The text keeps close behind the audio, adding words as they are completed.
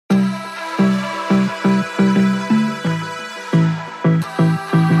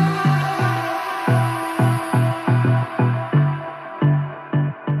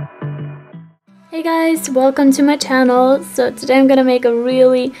guys, welcome to my channel. So today I'm gonna make a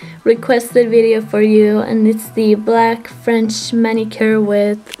really requested video for you, and it's the black French manicure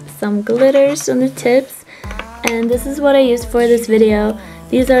with some glitters on the tips. And this is what I used for this video.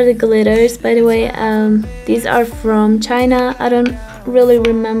 These are the glitters, by the way. These are from China. I don't really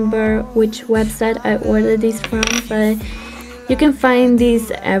remember which website I ordered these from, but you can find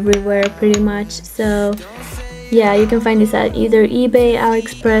these everywhere pretty much. So yeah, you can find these at either eBay,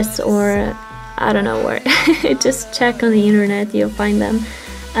 AliExpress, or I don't know where. Just check on the internet, you'll find them.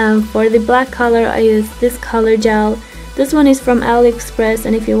 For the black color, I use this color gel. This one is from AliExpress,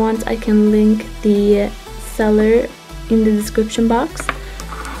 and if you want, I can link the seller in the description box.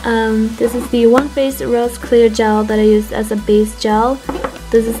 This is the One Face Rose Clear Gel that I use as a base gel.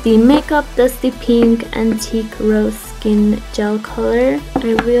 This is the Makeup Dusty Pink Antique Rose Skin Gel color.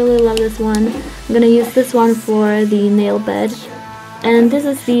 I really love this one. I'm gonna use this one for the nail bed. And this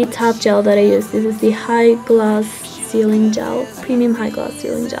is the top gel that I use. This is the High Gloss Sealing Gel, Premium High Gloss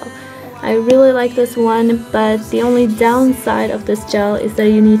Sealing Gel. I really like this one, but the only downside of this gel is that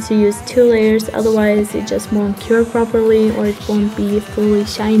you need to use 2 layers, otherwise it just won't cure properly or it won't be fully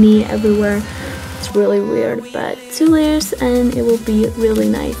shiny everywhere. It's really weird, but 2 layers and it will be really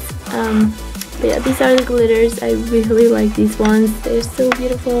nice. But yeah, these are the glitters. I really like these ones. They're so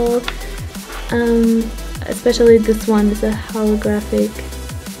beautiful. Especially this one is a holographic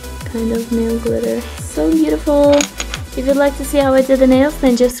kind of nail glitter. So beautiful. If you'd like to see how I did the nails,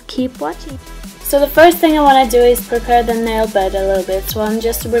 then just keep watching. So the first thing I want to do is prepare the nail bed a little bit. So I'm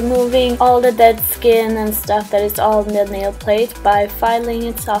just removing all the dead skin and stuff that is all in the nail plate by filing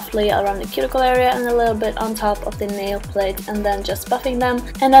it softly around the cuticle area and a little bit on top of the nail plate, and then just buffing them.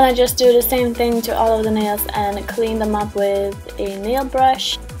 And then I just do the same thing to all of the nails and clean them up with a nail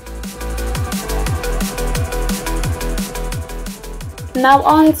brush. Now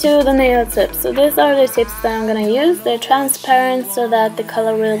on to the nail tips. So these are the tips that I'm gonna use. They're transparent so that the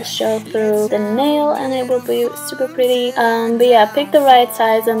color will show through the nail and it will be super pretty. But yeah, pick the right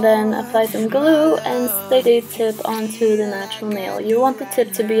size and then apply some glue and stick the tip onto the natural nail. You want the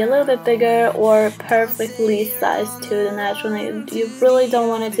tip to be a little bit bigger or perfectly sized to the natural nail. You really don't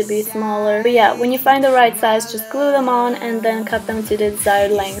want it to be smaller. But yeah, when you find the right size, just glue them on and then cut them to the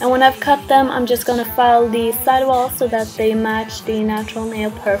desired length. And when I've cut them, I'm just gonna file the sidewalls so that they match the natural nail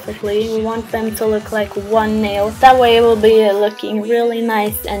perfectly. We want them to look like one nail. That way it will be looking really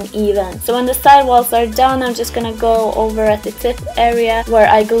nice and even. So when the sidewalls are done, I'm just gonna go over at the tip area where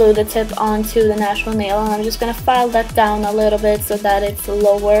I glue the tip onto the natural nail, and I'm just gonna file that down a little bit so that it's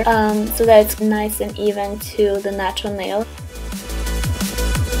lower, so that it's nice and even to the natural nail.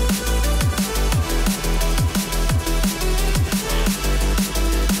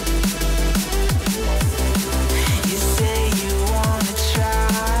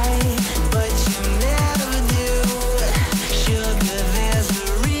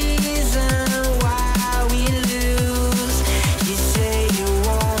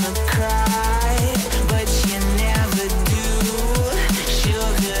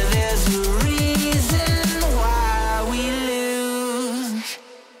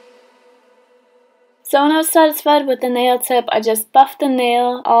 So when I was satisfied with the nail tip, I just buffed the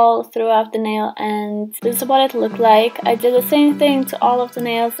nail all throughout the nail, and this is what it looked like. I did the same thing to all of the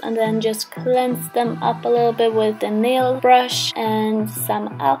nails and then just cleansed them up a little bit with the nail brush and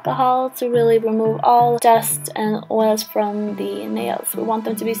some alcohol to really remove all dust and oils from the nails. We want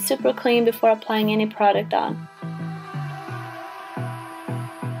them to be super clean before applying any product on.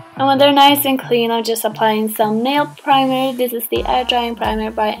 And when they're nice and clean, I'm just applying some nail primer. This is the air drying primer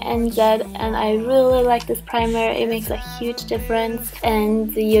by Nded, and I really like this primer. It makes a huge difference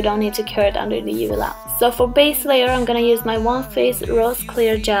and you don't need to cure it under the UV lamp. So for base layer, I'm gonna use my One Face Rose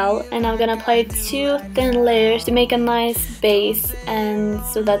Clear Gel, and I'm gonna apply 2 thin layers to make a nice base, and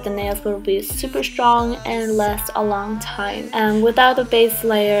so that the nails will be super strong and last a long time. And without a base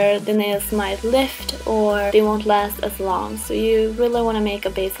layer, the nails might lift or they won't last as long. So you really want to make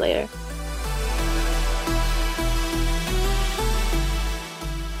a base layer.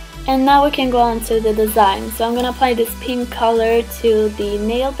 And now we can go on to the design. So I'm gonna apply this pink color to the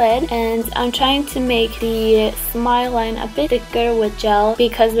nail bed, and I'm trying to make the smile line a bit thicker with gel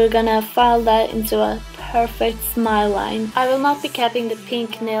because we're gonna file that into a perfect smile line. I will not be capping the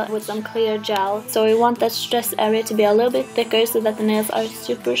pink nail with some clear gel, so we want that stress area to be a little bit thicker so that the nails are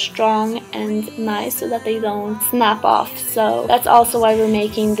super strong and nice so that they don't snap off. So that's also why we're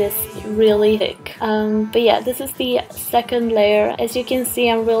making this really thick. But yeah, this is the second layer. As you can see,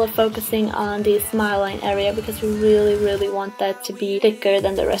 I'm really focusing on the smile line area because we really want that to be thicker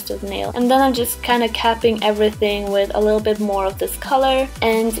than the rest of the nail. And then I'm just kind of capping everything with a little bit more of this color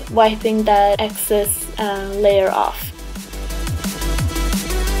and wiping that excess layer off.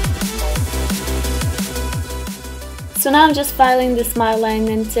 So now I'm just filing the smile line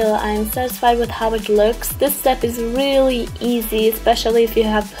until I'm satisfied with how it looks. This step is really easy, especially if you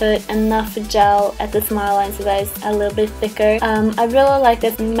have put enough gel at the smile line so that it's a little bit thicker. I really like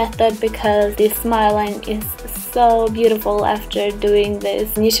this method because the smile line is so beautiful after doing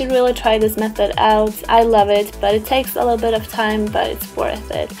this. You should really try this method out. I love it, but it takes a little bit of time, but it's worth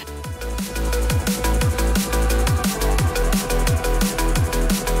it.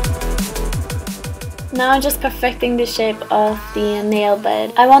 Now I'm just perfecting the shape of the nail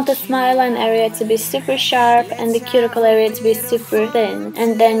bed. I want the smile line area to be super sharp and the cuticle area to be super thin,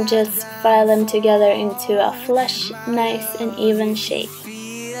 and then just file them together into a flush, nice and even shape.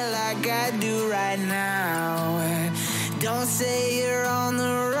 Don't say you're on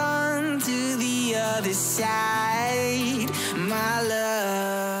the run to the other side, my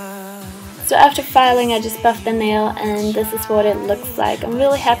love. So after filing, I just buffed the nail and this is what it looks like. I'm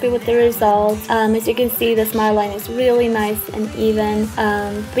really happy with the result. As you can see, the smile line is really nice and even.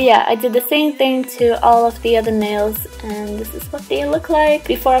 But yeah, I did the same thing to all of the other nails and this is what they look like.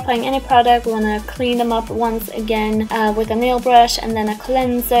 Before applying any product, we want to clean them up once again with a nail brush and then a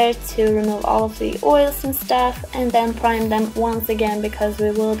cleanser to remove all of the oils and stuff, and then prime them once again because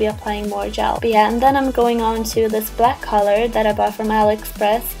we will be applying more gel. But yeah, and then I'm going on to this black color that I bought from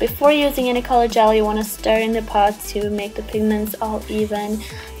AliExpress. Before using any color gel, you want to stir in the pot to make the pigments all even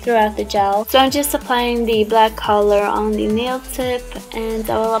throughout the gel. So I'm just applying the black color on the nail tip, and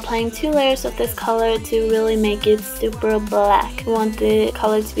I will applying 2 layers of this color to really make it super black. We want the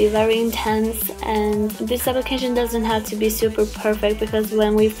color to be very intense, and this application doesn't have to be super perfect because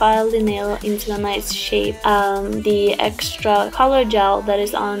when we file the nail into a nice shape, the extra color gel that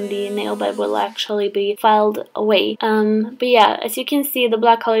is on the nail bed will actually be filed away. But yeah, as you can see, the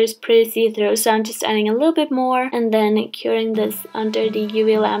black color is pretty see-through, so I'm just adding a little bit more and then curing this under the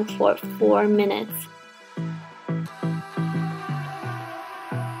UV lamp for 4 minutes.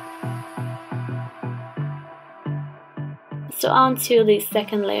 So on to the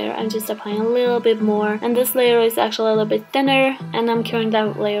second layer, I'm just applying a little bit more, and this layer is actually a little bit thinner, and I'm curing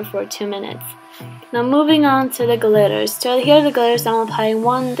that layer for 2 minutes. Now moving on to the glitters. To adhere the glitters, I'm applying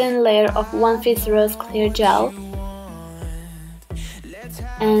 1 thin layer of 1/5 rose clear gel.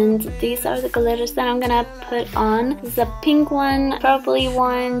 And these are the glitters that I'm gonna put on. This is a pink one, purpley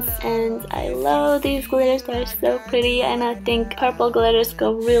ones, and I love these glitters. They're so pretty, and I think purple glitters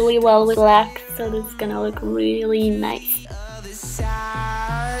go really well with black, so this is gonna look really nice.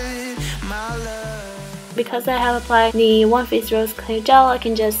 Because I have applied the 1/5 rose clear gel, I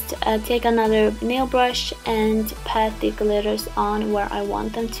can just take another nail brush and pat the glitters on where I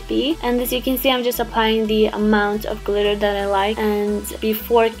want them to be. And as you can see, I'm just applying the amount of glitter that I like. And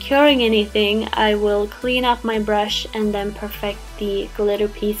before curing anything, I will clean up my brush and then perfect the glitter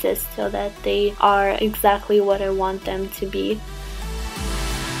pieces so that they are exactly what I want them to be.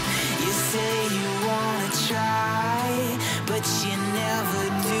 You say you wanna try, but you never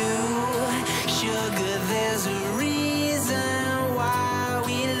do. Sugar, there's a reason why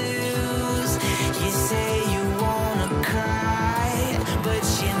we lose. You say you wanna cry, but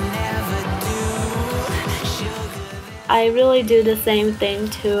you never do. Sugar. I really do the same thing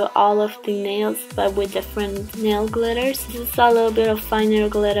to all of the nails, but with different nail glitters. This is a little bit of finer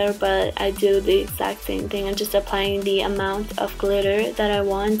glitter, but I do the exact same thing. I'm just applying the amount of glitter that I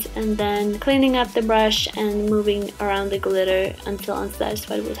want and then cleaning up the brush and moving around the glitter until I'm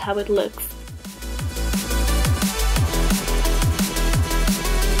satisfied with how it looks.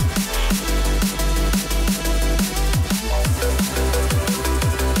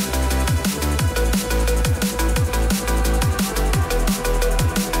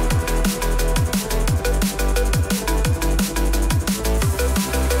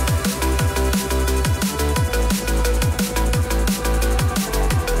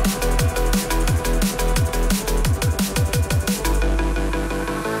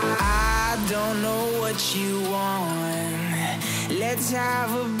 Let's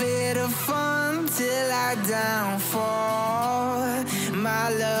have a bit of fun till I downfall. My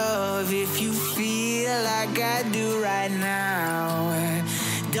love, if you feel like I do right now,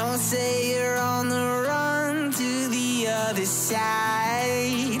 don't say you're on the run to the other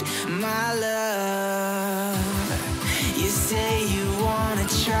side. My love, you say you wanna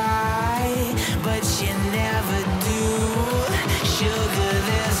try, but you never do. Sugar,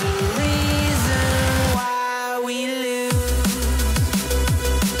 there's a reason why we lose.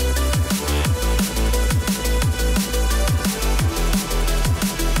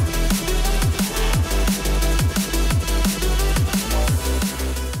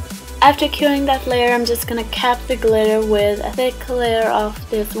 I After curing that layer, I'm just gonna cap the glitter with a thick layer of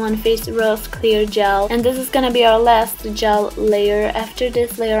this One Face Rose Clear Gel, and this is gonna be our last gel layer. After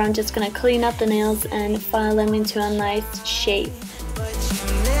this layer, I'm just gonna clean up the nails and file them into a nice shape.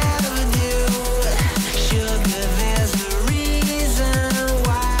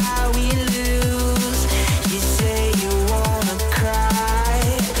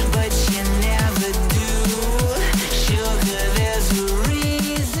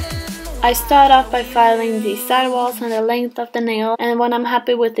 I start off by filing the sidewalls and the length of the nail, and when I'm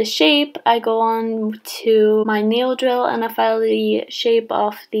happy with the shape, I go on to my nail drill and I file the shape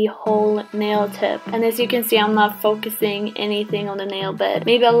of the whole nail tip. And as you can see, I'm not focusing anything on the nail bed,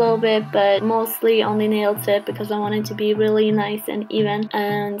 maybe a little bit, but mostly on the nail tip because I want it to be really nice and even.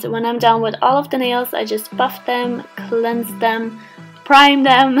 And when I'm done with all of the nails, I just buff them, cleanse them, prime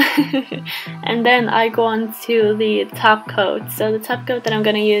them, and then I go on to the top coat. So the top coat that I'm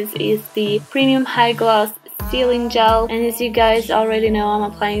gonna use is the Premium High Gloss Sealing Gel, and as you guys already know,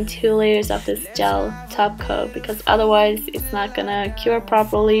 I'm applying 2 layers of this gel top coat because otherwise it's not gonna cure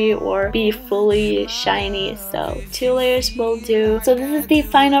properly or be fully shiny, so 2 layers will do. So this is the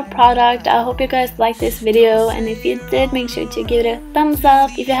final product. I hope you guys liked this video, and if you did, make sure to give it a thumbs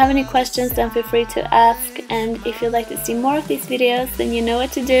up. If you have any questions, then feel free to ask, and if you'd like to see more of these videos, then you know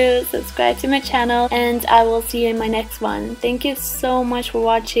what to do. Subscribe to my channel, and I will see you in my next one. Thank you so much for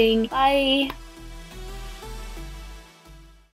watching. Bye!